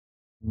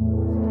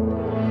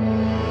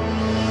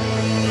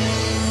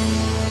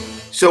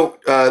So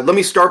let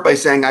me start by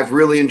saying I've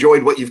really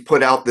enjoyed what you've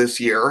put out this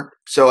year.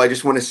 So I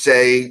just want to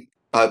say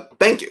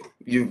thank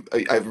you.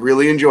 I've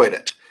really enjoyed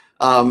it.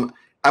 I'm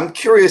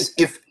curious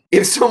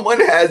if someone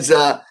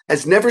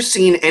has never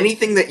seen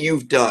anything that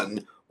you've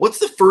done, what's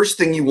the first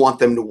thing you want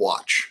them to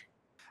watch?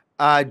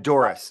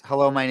 Doris.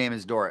 Hello, my name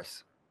is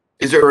Doris.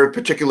 Is there a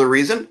particular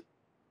reason?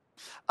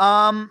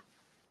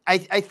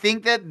 I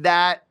think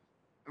that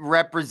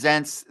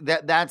represents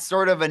that's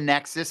sort of a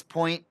nexus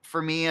point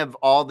for me of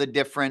all the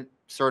different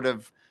sort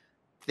of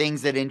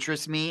things that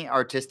interest me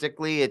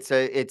artistically.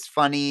 It's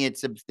funny.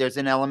 There's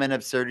an element of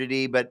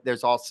absurdity, but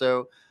there's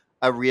also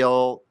a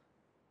real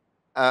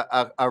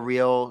a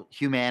real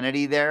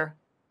humanity there.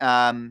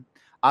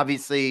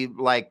 Obviously,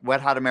 like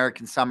Wet Hot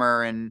American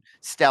Summer and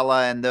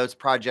Stella and those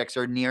projects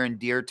are near and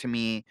dear to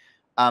me,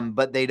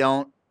 but they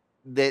don't.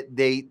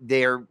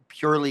 They're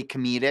purely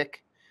comedic,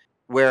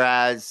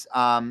 whereas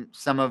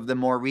some of the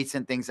more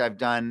recent things I've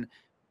done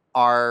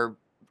are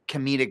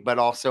comedic, but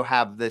also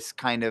have this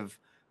kind of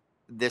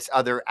this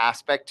other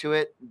aspect to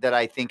it that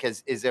I think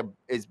is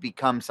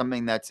become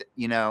something that's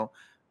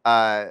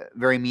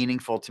very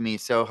meaningful to me.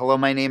 So Hello,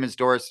 my name is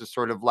Doris is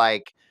sort of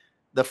like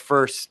the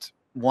first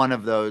one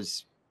of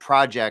those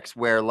projects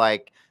where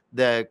like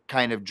the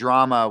kind of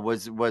drama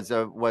was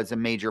a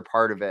major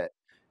part of it.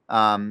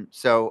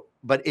 So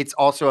but it's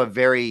also a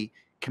very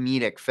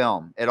comedic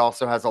film. It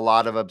also has a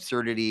lot of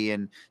absurdity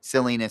and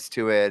silliness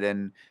to it,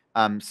 and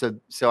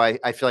so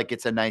I feel like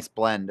it's a nice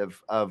blend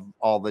of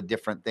all the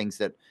different things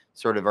that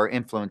sort of are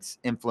influence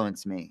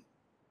me.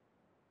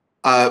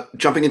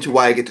 Jumping into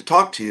why I get to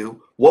talk to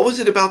you, what was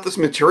it about this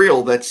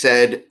material that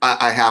said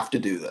I have to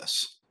do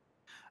this?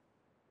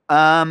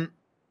 Um,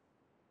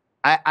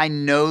 I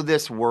know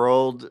this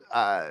world.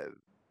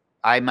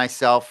 I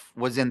myself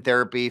was in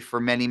therapy for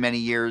many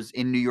years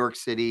in New York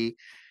City,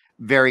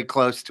 very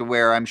close to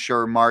where I'm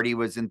sure Marty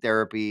was in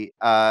therapy.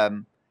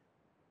 So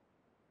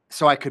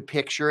I could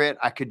picture it.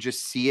 I could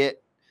just see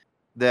it.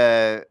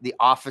 The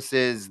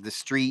offices, the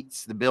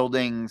streets, the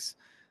buildings,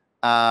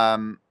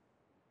 um,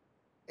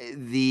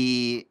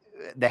 the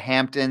the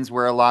Hamptons,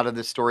 where a lot of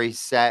the story's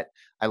set.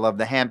 I love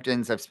the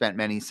Hamptons. I've spent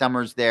many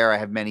summers there. I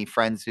have many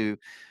friends who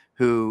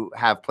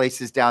have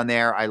places down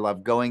there. I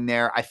love going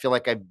there. I feel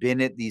like I've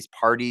been at these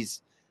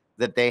parties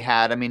that they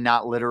had. I mean,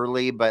 not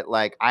literally, but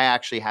like I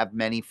actually have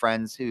many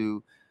friends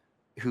who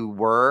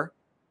were,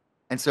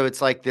 and so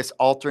it's like this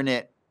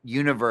alternate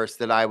universe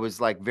that I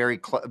was like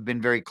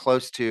been very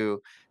close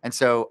to, and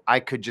so I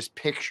could just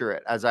picture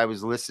it as I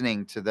was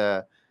listening to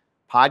the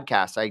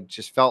podcast. I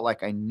just felt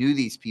like I knew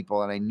these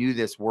people and I knew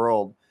this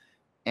world,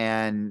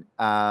 and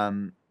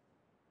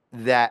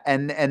that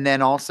and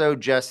then also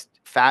just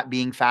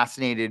being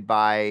fascinated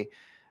by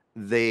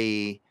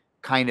the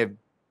kind of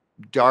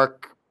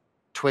dark,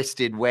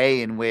 twisted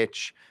way in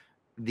which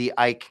the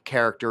Ike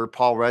character,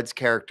 Paul Rudd's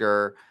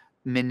character,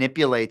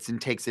 manipulates and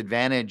takes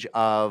advantage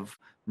of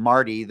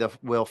Marty, the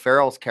Will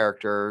Ferrell's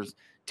characters,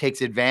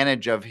 takes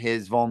advantage of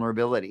his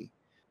vulnerability.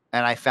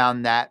 And I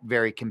found that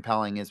very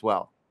compelling as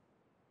well.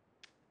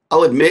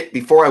 I'll admit,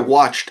 before I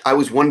watched, I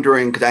was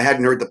wondering, because I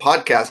hadn't heard the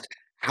podcast,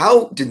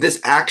 how did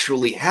this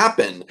actually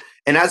happen?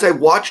 And as I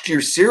watched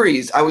your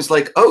series, I was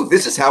like, oh,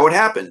 this is how it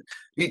happened.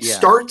 It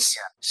starts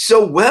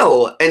so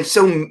well and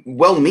so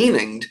well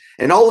meaninged,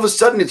 and all of a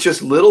sudden it's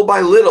just little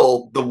by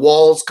little, the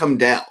walls come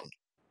down.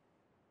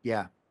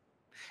 Yeah.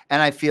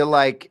 And I feel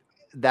like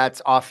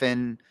that's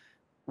often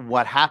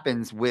what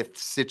happens with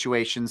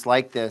situations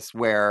like this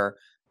where,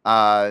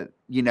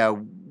 you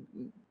know,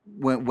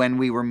 when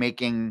we were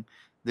making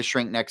The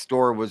Shrink Next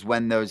Door was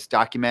when those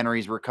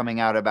documentaries were coming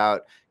out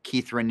about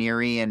Keith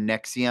Raniere and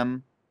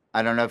Nexium.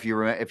 I don't know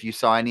if you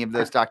saw any of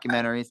those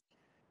documentaries.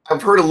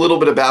 I've heard a little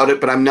bit about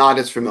it, but I'm not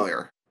as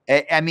familiar.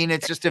 I mean,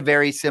 it's just a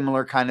very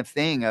similar kind of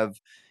thing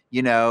of,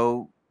 you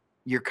know,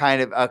 you're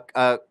kind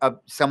of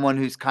someone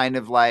who's kind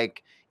of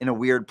like in a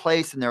weird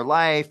place in their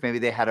life. Maybe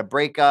they had a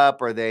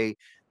breakup or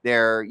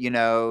they're, you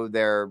know,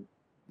 they're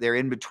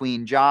in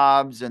between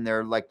jobs and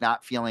they're like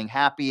not feeling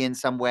happy in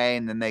some way.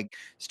 And then they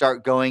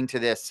start going to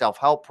this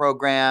self-help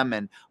program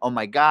and, oh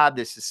my God,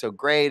 this is so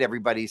great.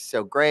 Everybody's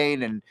so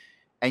great. And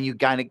you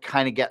kind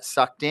of get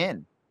sucked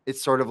in.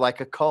 It's sort of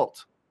like a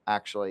cult.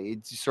 Actually,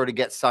 you sort of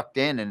get sucked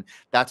in, and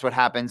that's what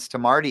happens to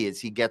Marty is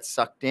he gets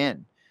sucked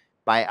in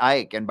by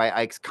Ike and by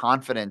Ike's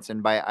confidence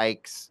and by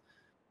Ike's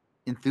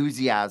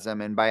enthusiasm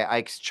and by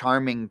Ike's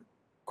charming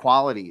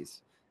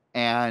qualities.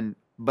 And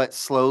but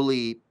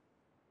slowly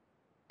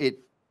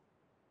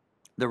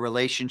the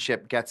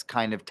relationship gets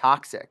kind of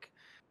toxic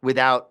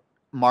without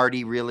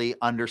Marty really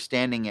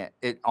understanding it.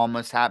 It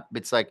almost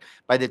it's like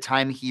by the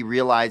time he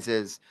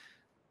realizes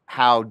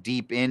how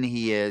deep in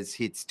he is,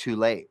 it's too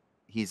late.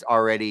 He's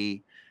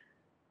already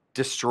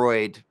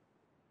destroyed,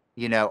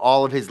 you know,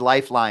 all of his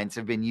lifelines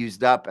have been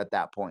used up at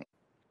that point.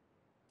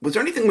 Was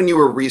there anything when you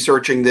were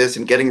researching this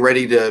and getting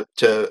ready to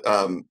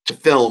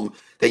film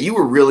that you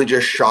were really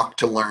just shocked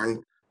to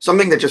learn?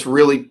 Something that just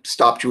really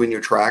stopped you in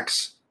your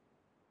tracks?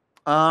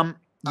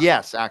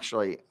 Yes,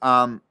 actually.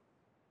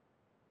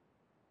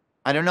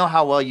 I don't know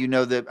how well you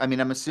know the. I mean,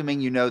 I'm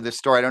assuming you know the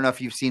story. I don't know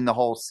if you've seen the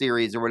whole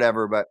series or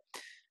whatever, but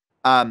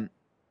um,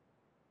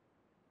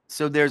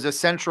 so there's a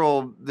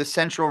central. The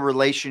central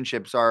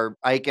relationships are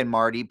Ike and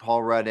Marty,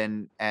 Paul Rudd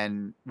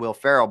and Will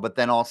Ferrell, but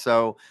then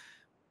also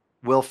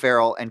Will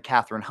Ferrell and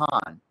Kathryn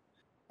Hahn.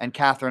 And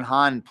Kathryn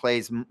Hahn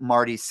plays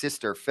Marty's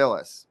sister,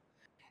 Phyllis.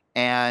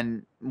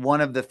 And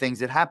one of the things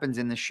that happens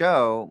in the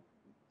show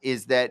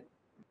is that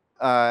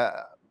uh,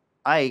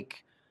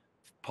 Ike,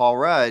 Paul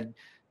Rudd,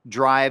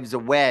 drives a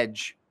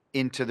wedge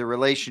into the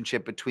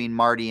relationship between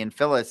Marty and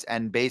Phyllis,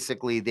 and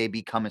basically they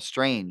become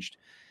estranged.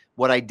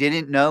 What I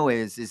didn't know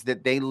is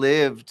that they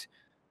lived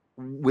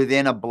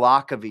within a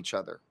block of each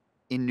other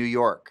in New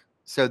York.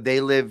 So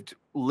they lived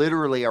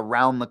literally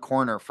around the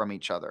corner from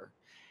each other,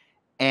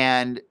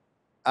 and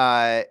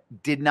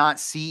did not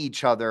see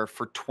each other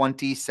for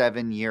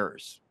 27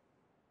 years.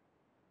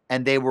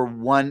 And they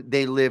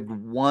lived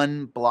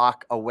one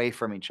block away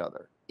from each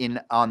other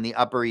on the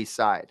Upper East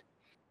Side.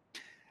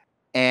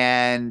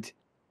 And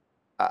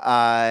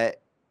or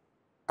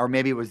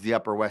maybe it was the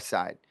Upper West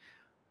Side.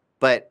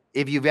 But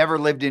if you've ever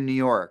lived in New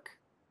York,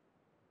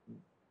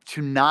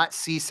 to not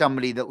see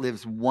somebody that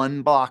lives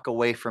one block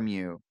away from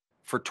you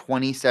for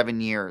 27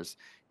 years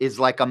is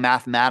like a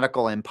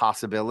mathematical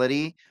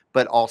impossibility,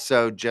 but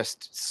also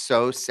just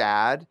so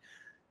sad.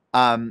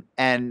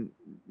 And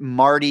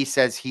Marty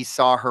says he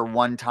saw her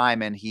one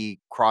time and he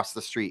crossed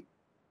the street.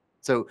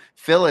 So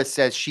Phyllis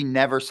says she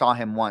never saw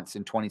him once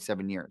in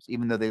 27 years,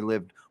 even though they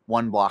lived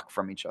one block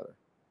from each other.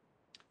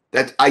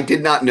 That I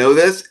did not know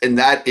this, and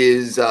that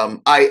is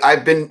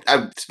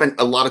I've spent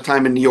a lot of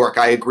time in New York.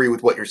 I agree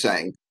with what you're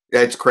saying.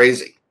 It's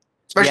crazy,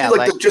 especially Yeah,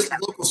 like like, just the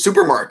local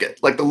supermarket,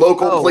 like the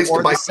local oh, place to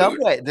or buy the food.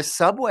 subway. The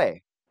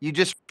subway. You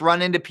just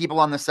run into people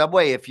on the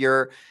subway if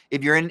you're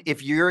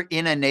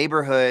in a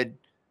neighborhood,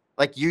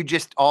 like you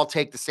just all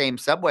take the same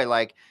subway.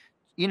 Like,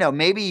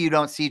 maybe you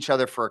don't see each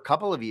other for a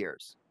couple of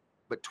years,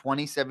 but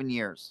 27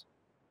 years.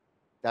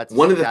 That's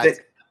One of the things.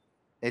 that's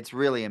it's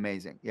really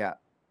amazing. Yeah.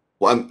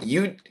 Well,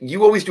 you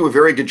always do a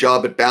very good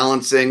job at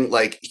balancing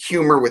like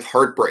humor with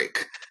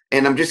heartbreak.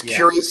 And I'm just Yeah.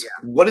 curious,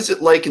 what is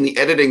it like in the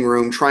editing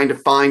room trying to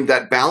find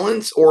that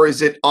balance, or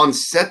is it on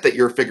set that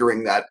you're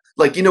figuring that?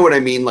 Like, you know what I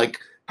mean? Like,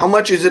 how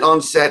much is it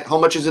on set? How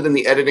much is it in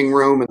the editing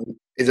room? And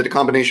is it a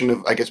combination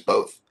of, I guess,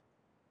 both?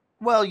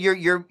 Well,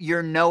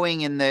 you're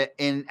knowing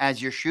in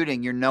as you're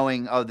shooting, you're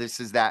knowing, oh,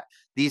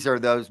 these are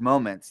those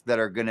moments that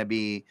are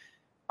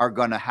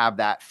gonna have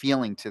that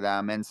feeling to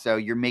them. And so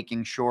you're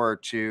making sure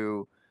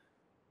to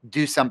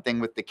do something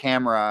with the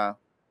camera,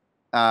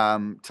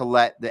 to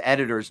let the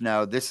editors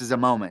know this is a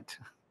moment.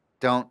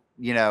 Don't,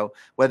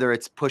 whether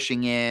it's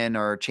pushing in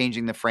or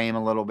changing the frame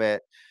a little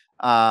bit.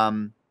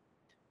 Um,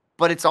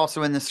 but it's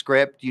also in the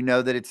script. You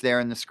know that it's there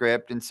in the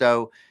script. And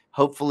so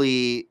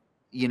hopefully,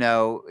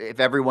 if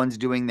everyone's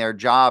doing their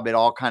job, it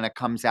all kind of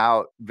comes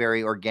out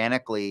very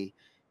organically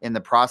in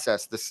the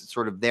process. This is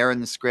sort of there in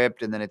the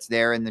script, and then it's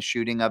there in the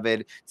shooting of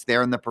it. It's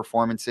there in the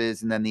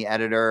performances, and then the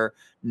editor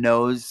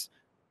knows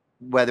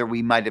whether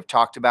we might have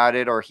talked about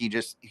it, or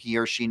he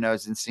or she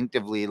knows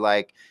instinctively,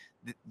 like,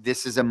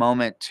 this is a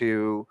moment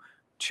to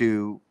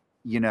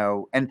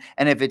and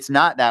if it's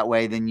not that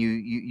way, then you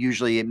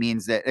usually it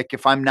means that, like,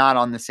 if I'm not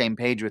on the same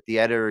page with the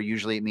editor,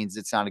 usually it means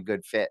it's not a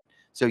good fit.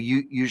 So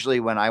usually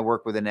when I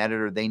work with an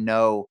editor, they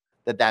know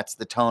that that's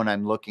the tone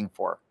I'm looking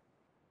for.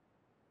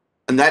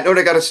 On that note,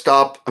 I got to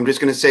stop. I'm just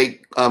going to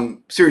say,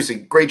 seriously,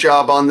 great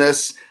job on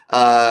this.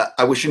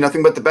 I wish you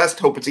nothing but the best.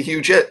 Hope it's a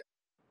huge hit.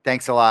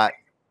 Thanks a lot.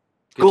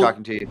 Good Cool.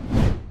 talking to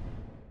you.